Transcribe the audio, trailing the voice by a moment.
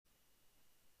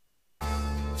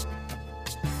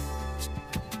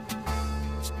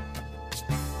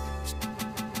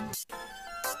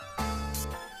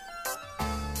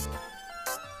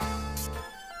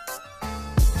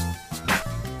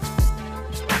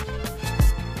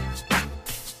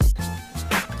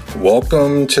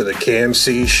Welcome to the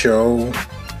KMC show.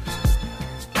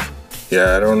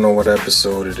 Yeah, I don't know what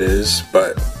episode it is,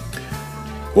 but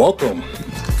welcome.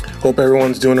 Hope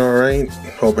everyone's doing all right.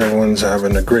 Hope everyone's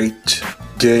having a great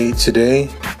day today.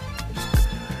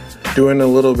 Doing a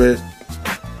little bit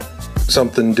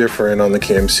something different on the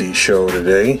KMC show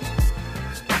today.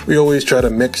 We always try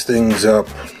to mix things up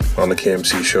on the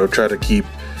KMC show, try to keep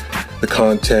the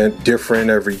content different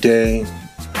every day.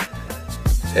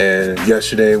 And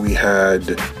yesterday we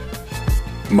had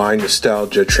My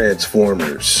Nostalgia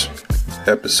Transformers,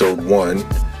 episode 1.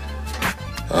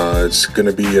 It's going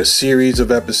to be a series of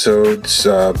episodes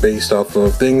based off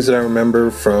of things that I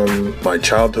remember from my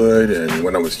childhood and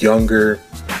when I was younger.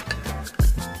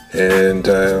 And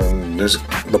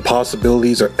the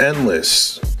possibilities are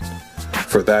endless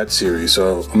for that series.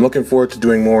 So I'm looking forward to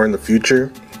doing more in the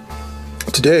future.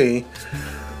 Today,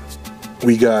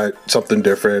 we got something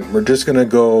different. We're just gonna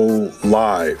go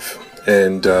live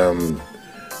and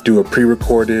do a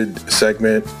pre-recorded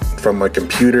segment from my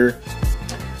computer,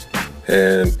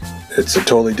 and it's a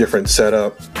totally different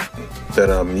setup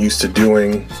that I'm used to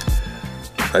doing.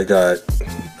 I got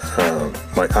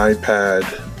my iPad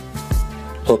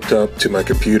hooked up to my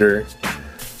computer,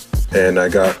 and I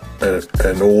got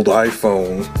an old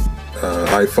iPhone.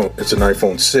 It's an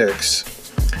iPhone 6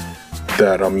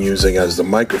 that I'm using as the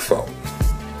microphone.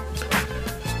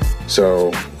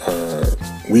 So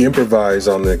we improvise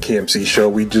on the KMC show.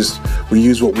 We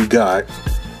use what we got,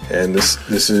 and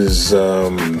this is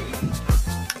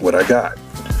what I got.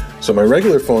 So my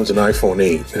regular phone's an iPhone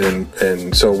 8,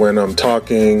 and so when I'm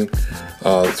talking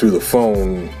through the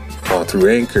phone through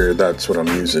Anchor, that's what I'm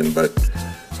using. But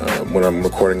when I'm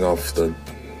recording off the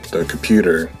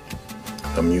computer,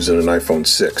 I'm using an iPhone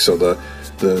 6. So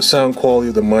the sound quality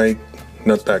of the mic,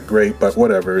 not that great, but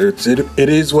whatever. It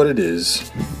is what it is.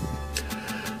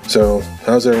 So,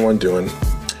 how's everyone doing?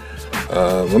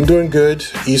 I'm doing good.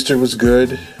 Easter was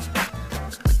good.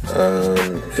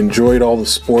 Enjoyed all the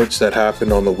sports that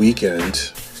happened on the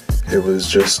weekend. It was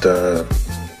just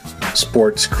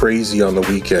sports crazy on the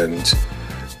weekend.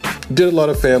 Did a lot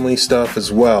of family stuff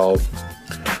as well,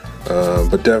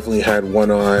 but definitely had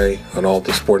one eye on all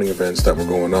the sporting events that were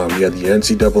going on. We had the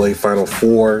NCAA Final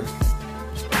Four.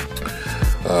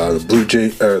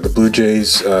 The Blue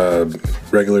Jays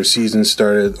regular season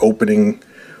started, opening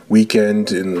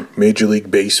weekend in Major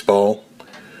League Baseball.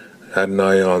 Had an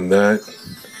eye on that.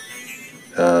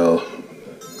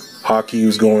 Hockey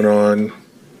was going on,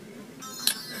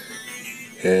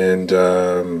 and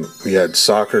we had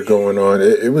soccer going on.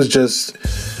 It was just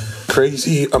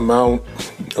crazy amount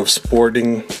of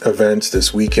sporting events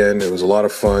this weekend. It was a lot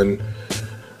of fun.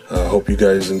 Hope you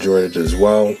guys enjoyed it as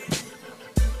well.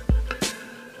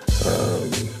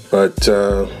 But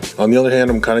on the other hand,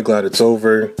 I'm kind of glad it's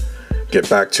over. Get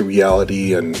back to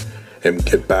reality and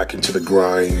get back into the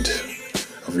grind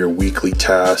of your weekly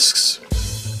tasks.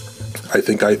 I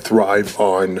think I thrive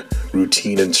on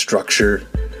routine and structure.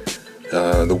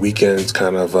 The weekend's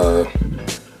kind of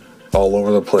all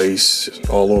over the place. It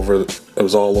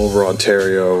was all over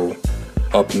Ontario,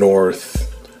 up north,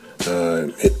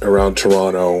 around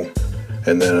Toronto,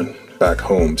 and then back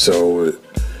home. So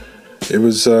it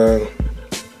was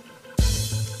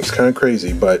kind of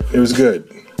crazy, but it was good.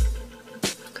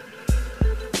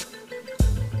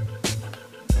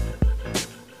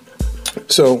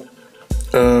 So,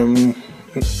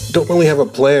 don't really have a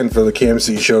plan for the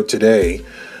KMC show today.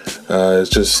 It's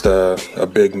just a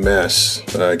big mess,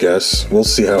 I guess. We'll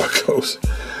see how it goes.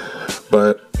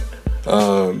 But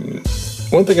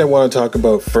one thing I want to talk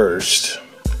about first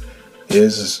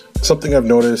is something I've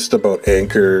noticed about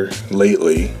Anchor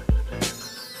lately.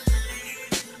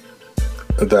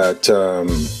 That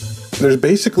there's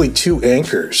basically two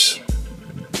anchors.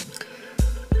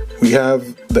 We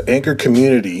have the Anchor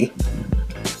community,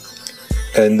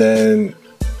 and then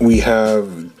we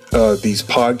have these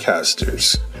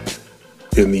podcasters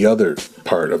in the other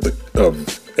part of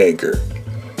Anchor.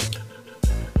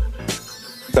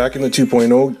 Back in the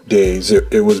 2.0 days,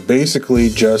 it was basically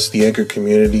just the Anchor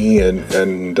community,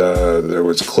 and there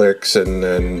was cliques,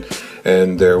 and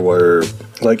there were,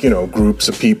 like, groups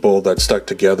of people that stuck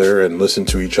together and listened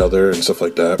to each other and stuff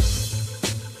like that.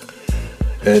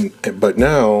 But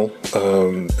now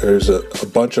there's a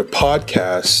bunch of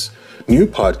podcasts, new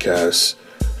podcasts,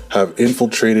 have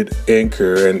infiltrated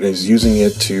Anchor and is using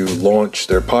it to launch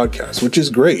their podcast, which is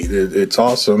great. It's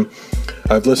awesome.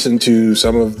 I've listened to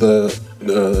some of the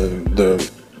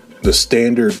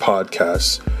standard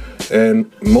podcasts,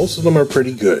 and most of them are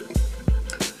pretty good.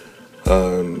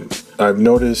 I've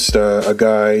noticed a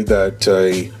guy that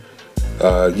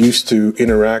used to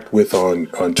interact with on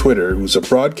Twitter, who's a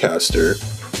broadcaster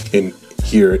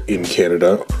here in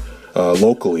Canada,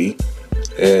 locally.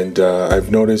 And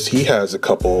I've noticed he has a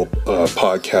couple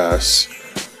podcasts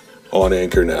on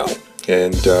Anchor now.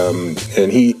 And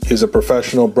he is a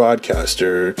professional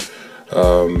broadcaster.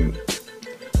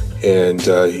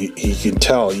 He can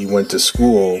tell he went to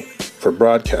school for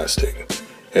broadcasting.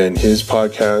 And his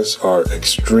podcasts are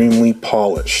extremely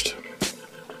polished.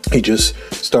 He just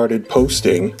started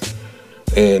posting,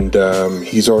 and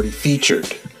he's already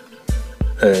featured.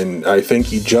 And I think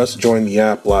he just joined the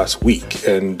app last week,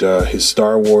 and his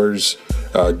Star Wars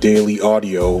daily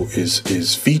audio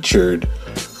is featured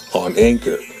on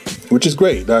Anchor, which is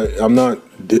great. I'm not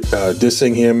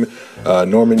dissing him.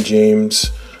 Norman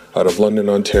James out of London,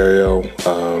 Ontario.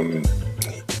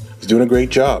 He's doing a great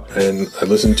job, and I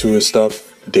listen to his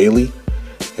stuff daily,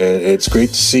 and it's great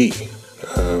to see.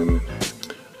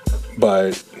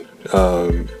 But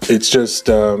it's just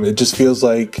it just feels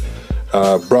like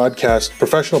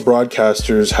professional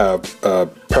broadcasters have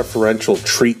preferential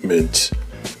treatment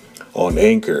on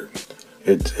Anchor.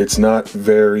 It's not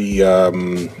very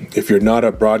if you're not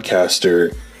a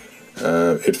broadcaster,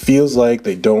 it feels like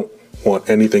they don't want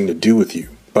anything to do with you.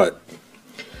 But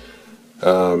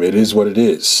it is what it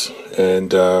is,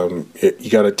 and you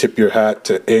got to tip your hat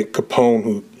to Ant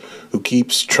Capone, who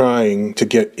keeps trying to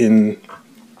get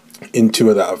into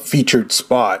a featured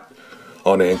spot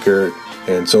on Anchor,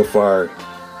 and so far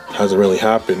hasn't really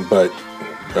happened. But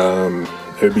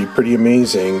it'd be pretty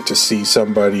amazing to see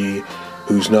somebody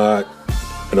who's not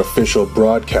an official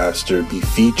broadcaster be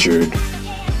featured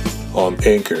on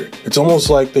Anchor. It's almost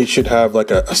like they should have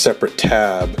like a separate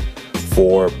tab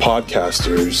for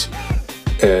podcasters,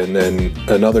 and then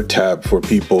another tab for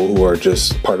people who are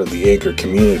just part of the Anchor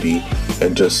community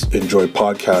and just enjoy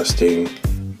podcasting,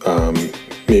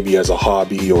 maybe as a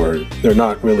hobby, or they're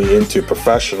not really into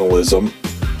professionalism.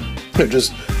 They're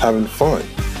just having fun.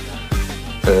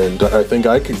 And I think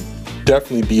I could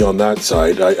definitely be on that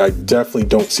side. I definitely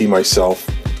don't see myself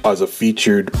as a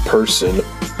featured person,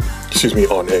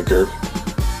 on Anchor.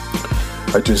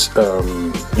 I just,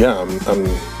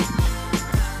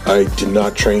 I did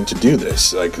not train to do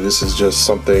this. Like, this is just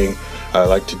something I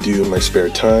like to do in my spare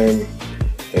time,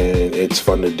 and it's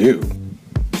fun to do.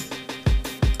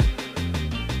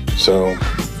 So,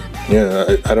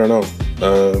 yeah, I don't know.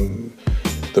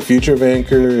 The future of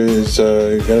Anchor is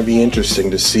going to be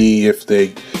interesting to see if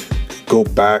they go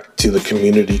back to the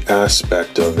community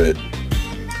aspect of it.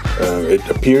 It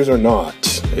appears or not.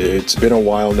 It's been a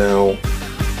while now,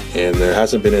 and there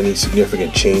hasn't been any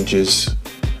significant changes,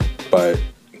 but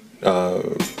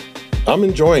I'm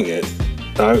enjoying it.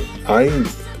 I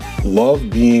love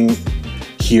being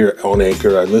here on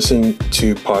Anchor. I listen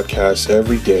to podcasts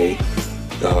every day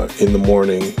in the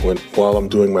morning while I'm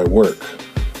doing my work.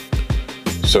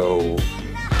 So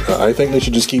I think they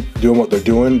should just keep doing what they're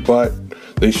doing, but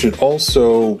they should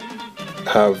also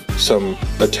have some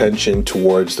attention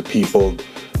towards the people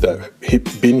that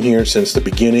have been here since the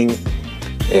beginning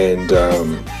and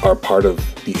are part of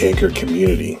the Anchor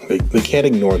community. They can't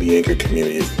ignore the Anchor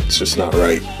community. It's just not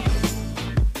right.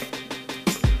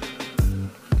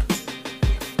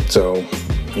 So,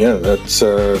 yeah, that's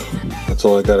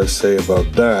all I gotta say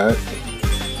about that.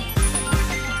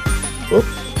 Whoop,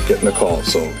 getting a call,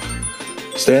 so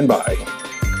stand by.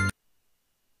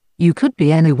 You could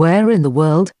be anywhere in the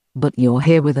world, but you're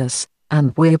here with us,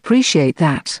 and we appreciate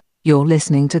that. You're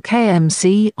listening to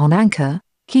KMC on Anchor.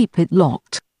 Keep it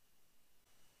locked.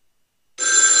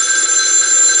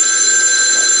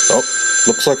 Oh,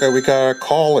 looks like we got a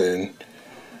call in.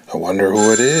 I wonder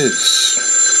who it is.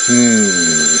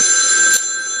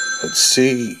 Let's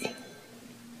see.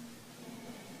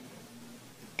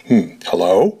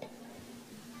 Hello?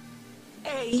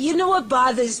 Hey, you know what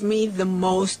bothers me the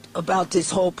most about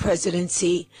this whole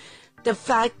presidency? The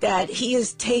fact that he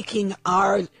is taking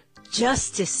our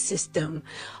justice system,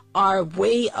 our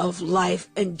way of life,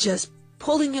 and just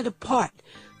pulling it apart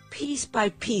piece by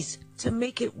piece to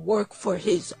make it work for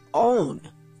his own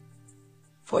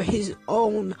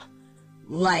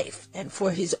life and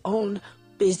for his own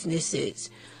businesses.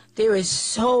 There is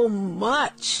so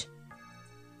much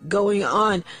going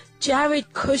on.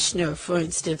 Jared Kushner, for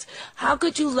instance, how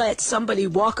could you let somebody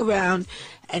walk around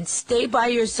and stay by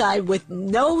your side with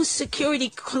no security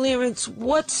clearance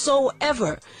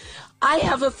whatsoever? I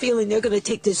have a feeling they're going to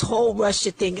take this whole Russia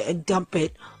thing and dump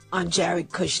it on Jared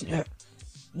Kushner.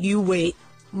 You wait.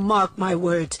 Mark my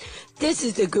words. This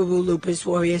is the Guru Lupus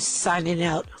Warrior signing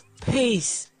out.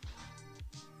 Peace.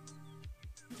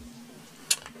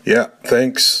 Yeah,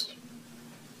 thanks.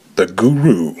 The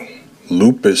Guru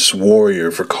Lupus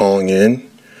Warrior for calling in.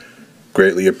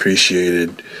 Greatly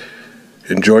appreciated.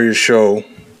 Enjoy your show.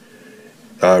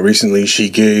 Recently, she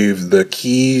gave the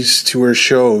keys to her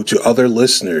show to other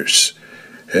listeners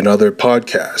and other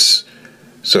podcasts.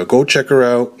 So go check her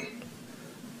out.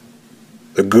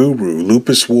 The Guru,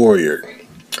 Lupus Warrior.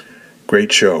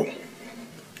 Great show.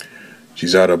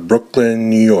 She's out of Brooklyn,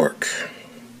 New York.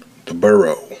 The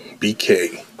Borough,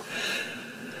 BK.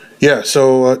 Yeah,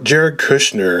 so Jared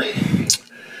Kushner,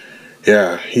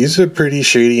 yeah, he's a pretty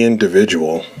shady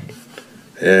individual.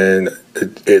 And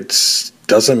it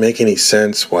doesn't make any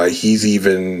sense why he's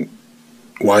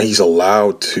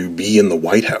allowed to be in the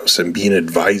White House and be an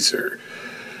advisor.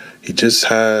 He just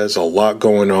has a lot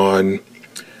going on.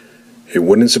 It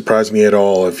wouldn't surprise me at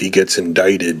all if he gets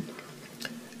indicted.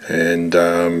 And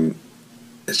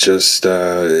it's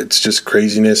just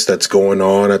craziness that's going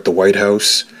on at the White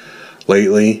House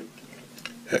lately.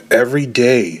 Every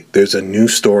day there's a new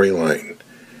storyline.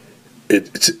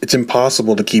 It's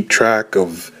impossible to keep track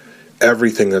of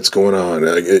everything that's going on.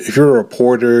 If you're a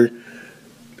reporter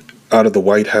out of the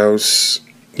White House,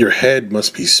 your head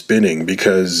must be spinning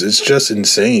because it's just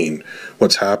insane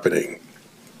what's happening.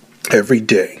 Every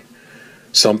day,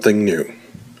 something new.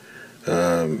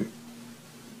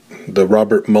 The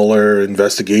Robert Mueller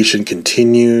investigation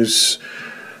continues.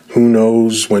 Who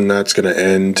knows when that's going to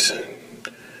end?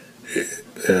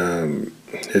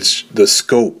 It's the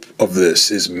scope of this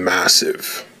is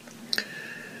massive.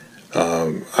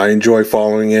 I enjoy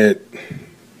following it.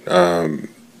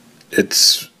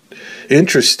 It's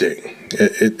interesting.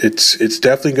 It's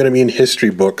definitely going to be in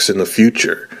history books in the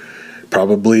future.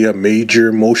 Probably a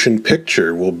major motion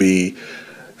picture will be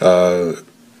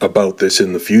about this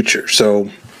in the future. So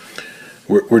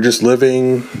we're just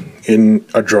living in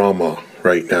a drama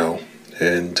right now,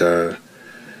 and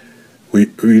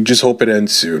we just hope it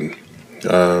ends soon.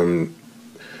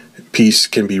 Peace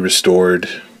can be restored,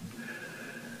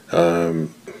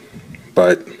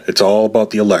 but it's all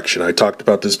about the election. I talked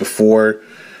about this before.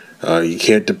 You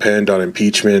can't depend on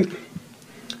impeachment.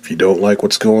 If you don't like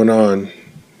what's going on,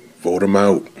 vote him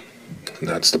out. And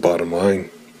that's the bottom line.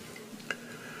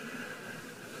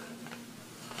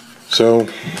 So,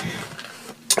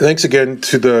 thanks again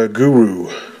to the Guru,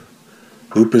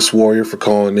 Lupus Warrior, for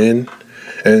calling in.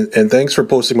 And thanks for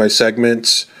posting my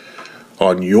segments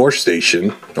on your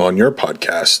station, on your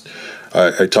podcast.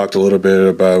 I talked a little bit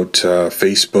about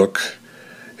Facebook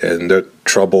and the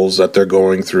troubles that they're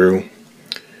going through,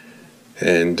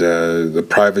 and the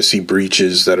privacy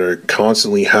breaches that are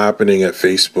constantly happening at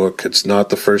Facebook. It's not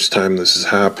the first time this has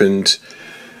happened.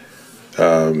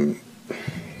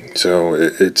 So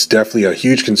it's definitely a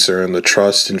huge concern. The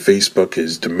trust in Facebook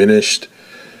is diminished.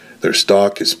 Their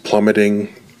stock is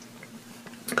plummeting.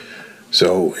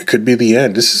 So it could be the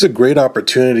end. This is a great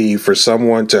opportunity for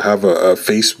someone to have a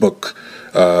Facebook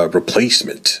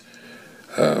replacement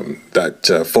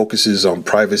that focuses on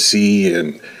privacy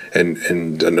and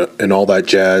all that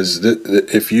jazz.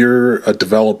 If you're a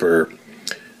developer,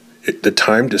 the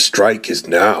time to strike is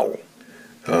now.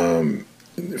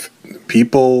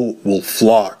 People will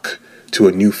flock to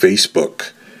a new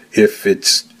Facebook if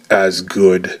it's as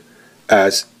good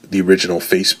as the original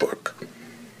Facebook.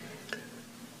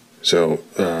 So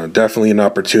definitely an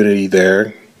opportunity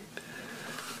there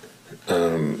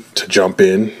to jump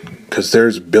in, because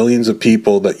there's billions of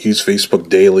people that use Facebook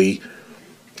daily.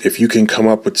 If you can come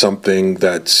up with something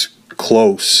that's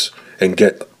close and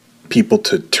get people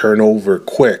to turn over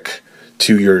quick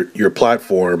to your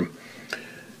platform,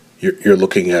 you're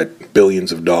looking at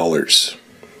billions of dollars.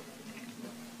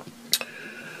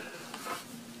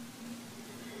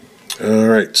 All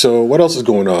right, so what else is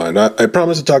going on? I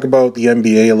promised to talk about the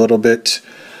NBA a little bit.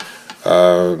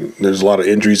 There's a lot of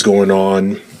injuries going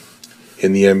on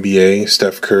in the NBA.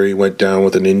 Steph Curry went down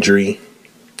with an injury,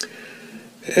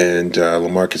 and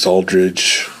LaMarcus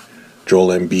Aldridge, Joel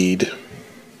Embiid.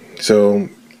 So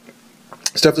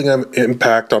it's definitely going to have an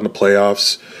impact on the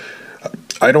playoffs.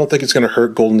 I don't think it's going to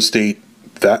hurt Golden State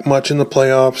that much in the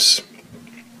playoffs.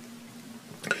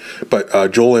 But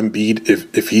Joel Embiid,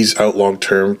 if he's out long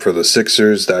term for the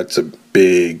Sixers, that's a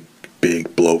big,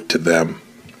 big blow to them.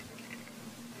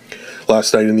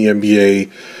 Last night in the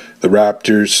NBA, the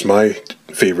Raptors, my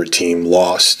favorite team,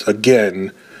 lost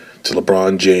again to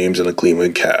LeBron James and the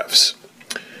Cleveland Cavs.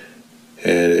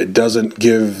 And it doesn't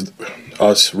give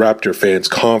us Raptor fans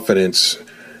confidence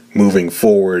moving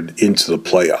forward into the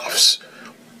playoffs.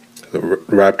 The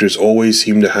Raptors always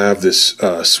seem to have this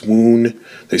swoon.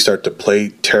 They start to play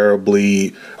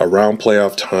terribly around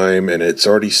playoff time, and it's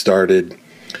already started.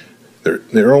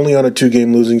 They're only on a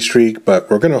 2-game losing streak, but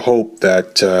we're going to hope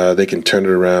that they can turn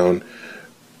it around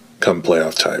come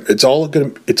playoff time. It's all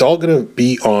gonna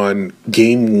be on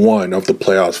game 1 of the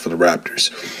playoffs for the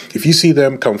Raptors. If you see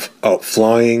them come out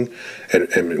flying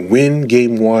and win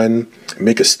game 1,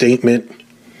 make a statement,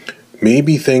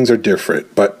 maybe things are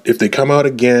different. But if they come out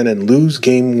again and lose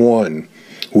game 1,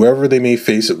 whoever they may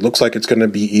face, it looks like it's going to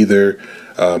be either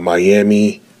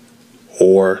Miami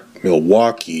or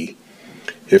Milwaukee.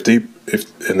 If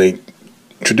they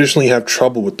traditionally have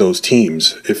trouble with those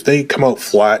teams, if they come out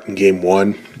flat in game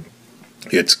 1,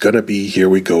 it's going to be here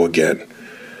we go again.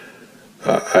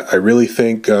 I really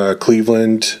think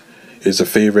Cleveland is a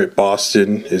favorite.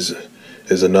 Boston is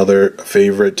another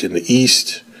favorite in the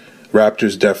East.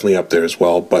 Raptors definitely up there as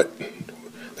well, but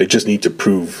they just need to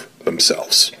prove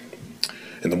themselves.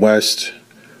 In the West,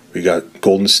 we got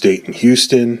Golden State and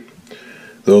Houston.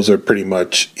 Those are pretty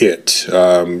much it.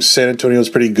 San Antonio's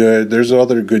pretty good. There's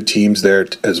other good teams there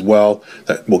as well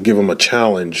that will give them a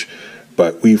challenge.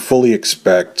 But we fully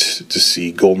expect to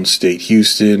see Golden State,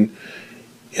 Houston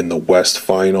in the West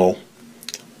Final.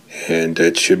 And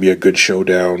it should be a good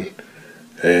showdown.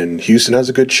 And Houston has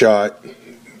a good shot,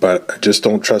 but I just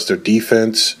don't trust their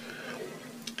defense.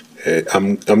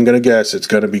 I'm going to guess it's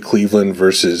going to be Cleveland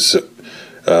versus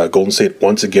Golden State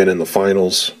once again in the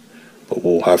finals. But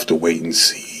we'll have to wait and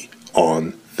see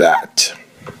on that.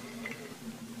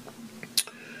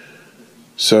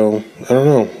 So, I don't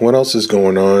know. What else is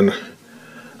going on?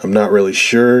 I'm not really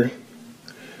sure.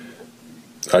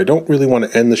 I don't really want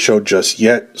to end the show just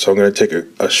yet, so I'm going to take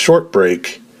a short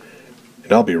break,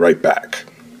 and I'll be right back.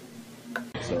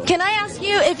 Can I ask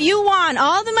you, if you won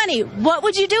all the money, what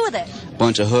would you do with it?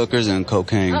 Bunch of hookers and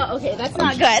cocaine. Oh, okay, that's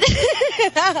not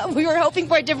good. We were hoping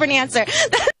for a different answer.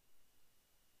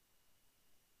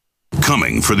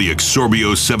 Coming for the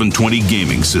Exorbio 720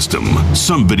 gaming system.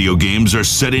 Some video games are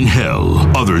set in hell,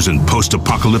 others in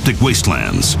post-apocalyptic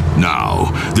wastelands. Now,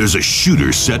 there's a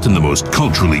shooter set in the most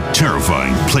culturally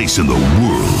terrifying place in the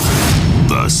world.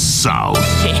 The South.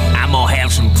 I'm gonna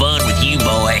have some fun with you,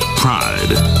 boy.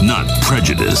 Pride, not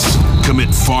prejudice.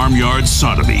 Commit farmyard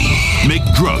sodomy. Make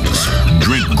drugs.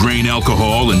 Drink grain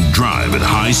alcohol and drive at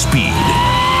high speed.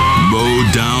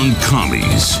 Mow down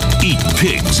commies, eat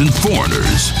pigs and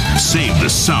foreigners, save the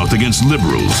South against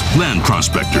liberals, land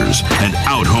prospectors, and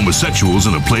out homosexuals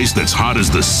in a place that's hot as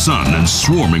the sun and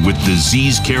swarming with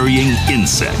disease-carrying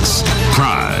insects.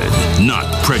 Pride,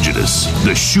 not prejudice.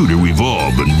 The shooter we've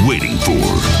all been waiting for.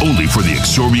 Only for the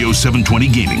Exorbio 720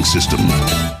 gaming system.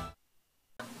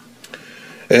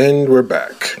 And we're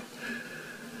back.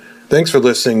 Thanks for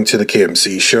listening to the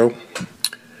KMC show.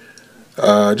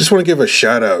 Just want to give a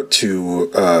shout out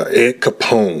to Ant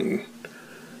Capone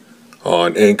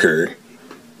on Anchor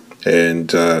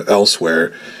and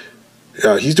elsewhere.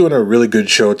 He's doing a really good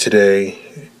show today.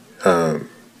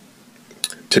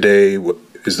 Today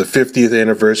is the 50th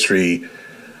anniversary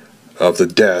of the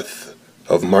death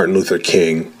of Martin Luther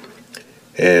King.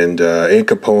 And Ant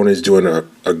Capone is doing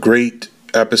a great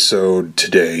episode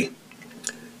today.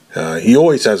 He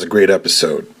always has a great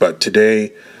episode, but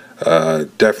today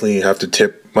definitely have to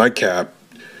tip my cap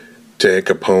to Ant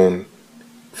Capone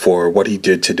for what he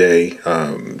did today.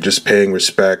 Just paying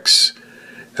respects,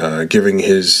 giving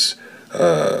his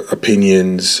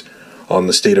opinions on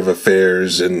the state of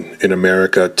affairs in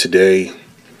America today.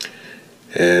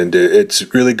 And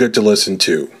it's really good to listen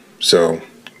to. So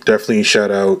definitely shout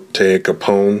out to Ant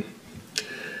Capone.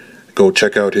 Go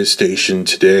check out his station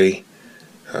today.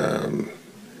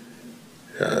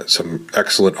 Some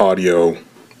excellent audio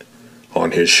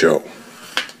on his show.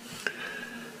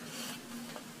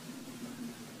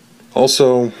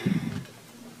 Also,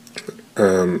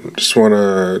 just want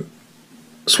to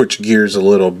switch gears a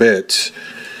little bit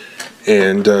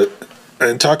and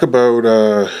talk about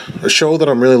a show that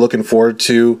I'm really looking forward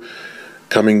to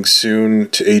coming soon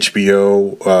to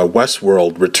HBO.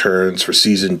 Westworld returns for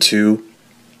season 2.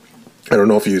 I don't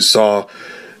know if you saw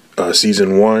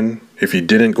season 1. If you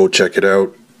didn't, go check it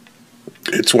out.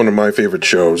 It's one of my favorite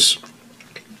shows.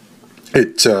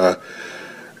 It's a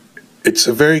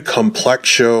very complex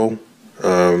show.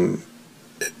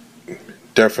 It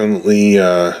definitely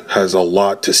has a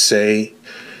lot to say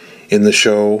in the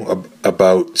show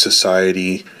about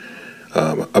society,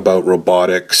 about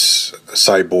robotics,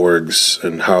 cyborgs,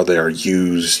 and how they are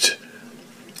used.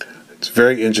 It's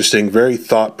very interesting, very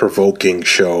thought-provoking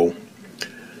show.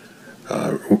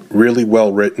 Really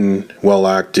well written, well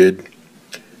acted.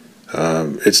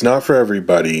 It's not for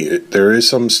everybody. There is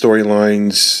some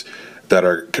storylines that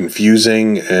are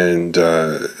confusing and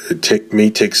may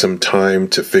take some time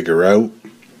to figure out.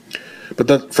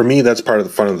 But for me, that's part of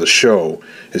the fun of the show,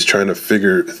 is trying to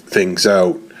figure things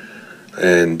out.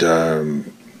 And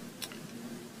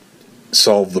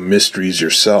solve the mysteries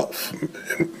yourself.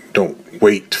 Don't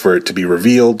wait for it to be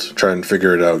revealed. Try and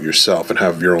figure it out yourself and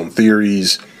have your own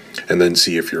theories, and then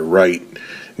see if you're right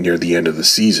near the end of the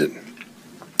season.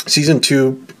 Season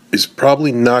 2 is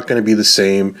probably not going to be the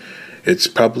same. It's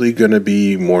probably going to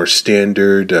be more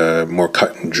standard, more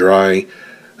cut and dry.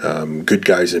 Good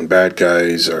guys and bad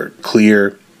guys are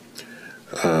clear.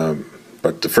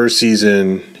 But the first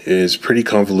season is pretty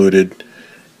convoluted,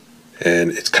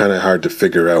 and it's kind of hard to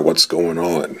figure out what's going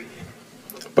on.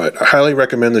 But I highly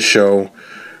recommend the show.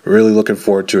 Really looking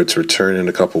forward to its return in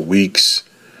a couple weeks.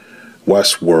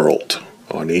 Westworld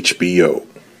on HBO.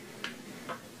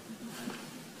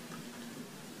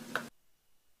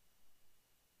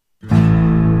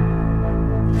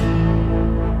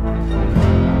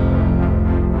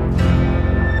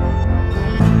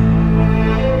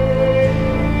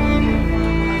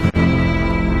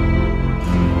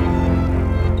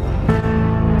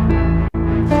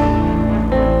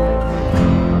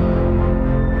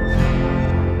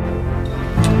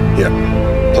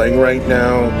 Playing right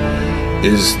now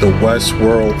is the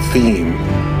Westworld theme.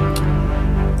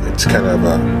 It's kind of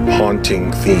a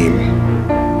haunting theme,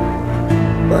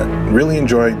 but really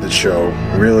enjoyed the show.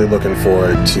 Really looking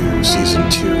forward to season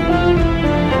 2.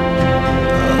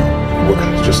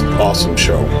 Just awesome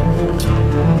show.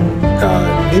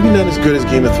 Maybe not as good as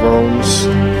Game of Thrones,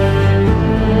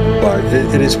 but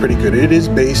it is pretty good. It is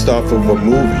based off of a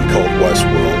movie called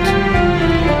Westworld,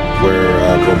 where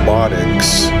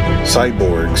robotics,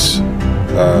 cyborgs,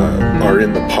 are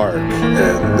in the park,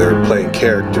 and they're playing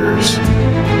characters,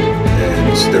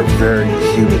 and they're very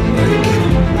human-like,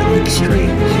 like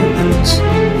extreme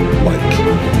humans-like,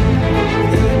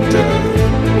 and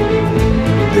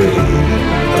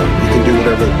you can do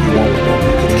whatever you want with them.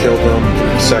 You can kill them, you can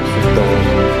have sex with them,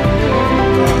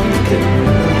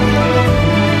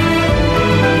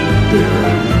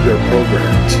 they're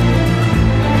programmed.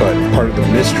 But part of the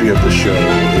mystery of the show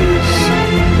is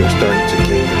they're starting to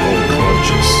gain their own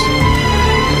conscious.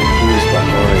 Who is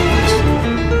behind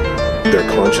their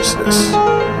consciousness?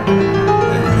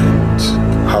 And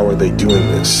how are they doing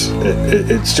this?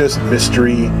 It's just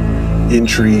mystery,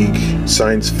 intrigue,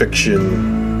 science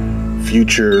fiction,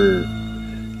 future,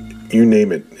 you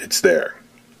name it, it's there.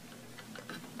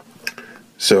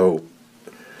 So,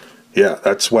 yeah,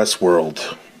 that's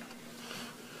Westworld.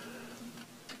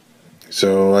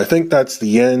 So I think that's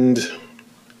the end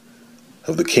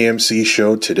of the KMC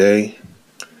show today.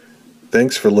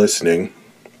 Thanks for listening.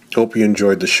 Hope you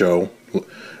enjoyed the show.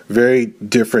 Very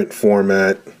different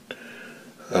format.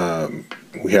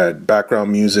 We had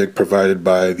background music provided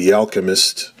by The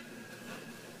Alchemist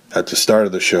at the start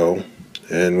of the show,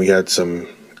 and we had some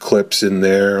clips in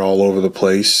there all over the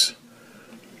place.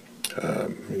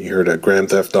 You heard a Grand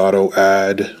Theft Auto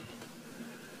ad.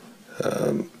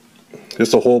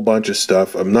 Just a whole bunch of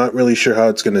stuff. I'm not really sure how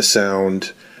it's going to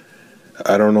sound.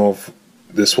 I don't know if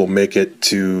this will make it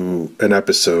to an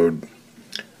episode,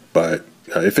 but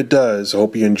if it does, I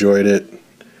hope you enjoyed it.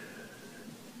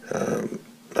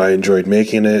 I enjoyed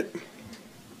making it.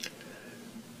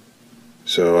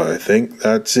 So I think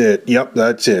that's it. Yep,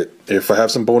 that's it. If I have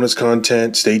some bonus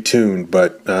content, stay tuned,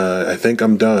 but I think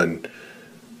I'm done.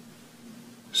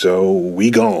 So we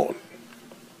gone.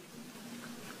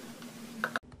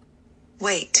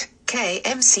 Wait,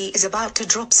 KMC is about to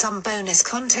drop some bonus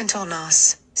content on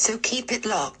us, so keep it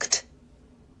locked.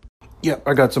 Yep,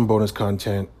 I got some bonus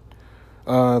content.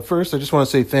 First, I just want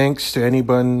to say thanks to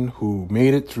anyone who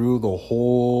made it through the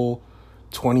whole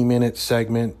 20-minute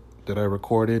segment that I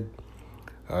recorded.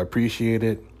 I appreciate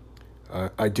it.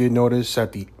 I did notice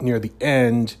near the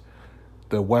end,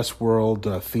 the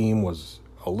Westworld theme was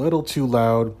a little too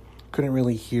loud. Couldn't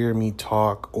really hear me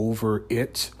talk over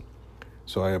it.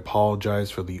 So I apologize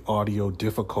for the audio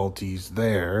difficulties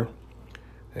there.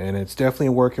 And it's definitely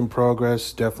a work in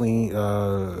progress. Definitely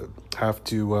have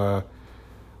to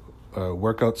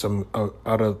work out some of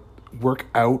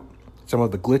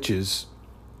the glitches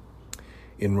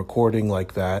in recording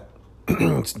like that.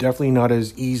 It's definitely not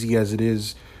as easy as it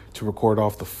is to record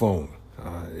off the phone.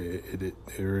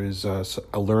 There is a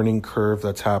learning curve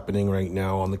that's happening right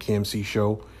now on the KMC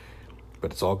show.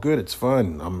 But it's all good. It's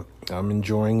fun. I'm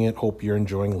enjoying it. Hope you're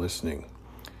enjoying listening.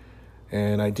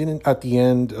 And I didn't, at the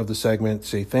end of the segment,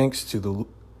 say thanks to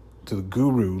the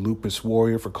guru, Lupus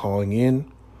Warrior, for calling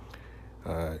in.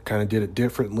 Kind of did it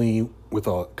differently with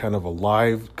a kind of a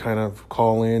live kind of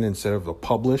call in instead of a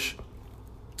publish.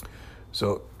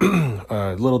 So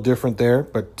a little different there,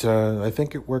 but I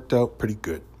think it worked out pretty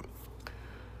good.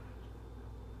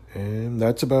 And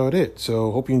that's about it.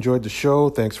 So hope you enjoyed the show.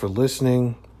 Thanks for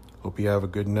listening. Hope you have a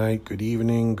good night, good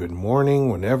evening, good morning,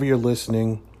 whenever you're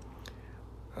listening.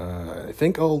 I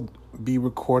think I'll be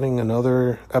recording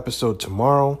another episode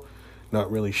tomorrow.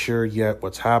 Not really sure yet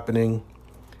what's happening.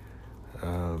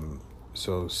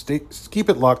 So keep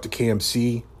it locked to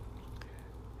KMC.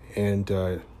 And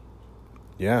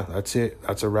yeah, that's it.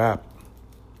 That's a wrap.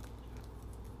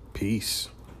 Peace.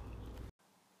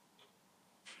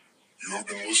 You have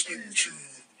been listening to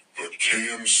The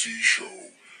KMC Show,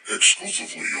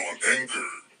 exclusively on Anchor.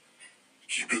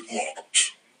 Keep it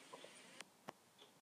locked.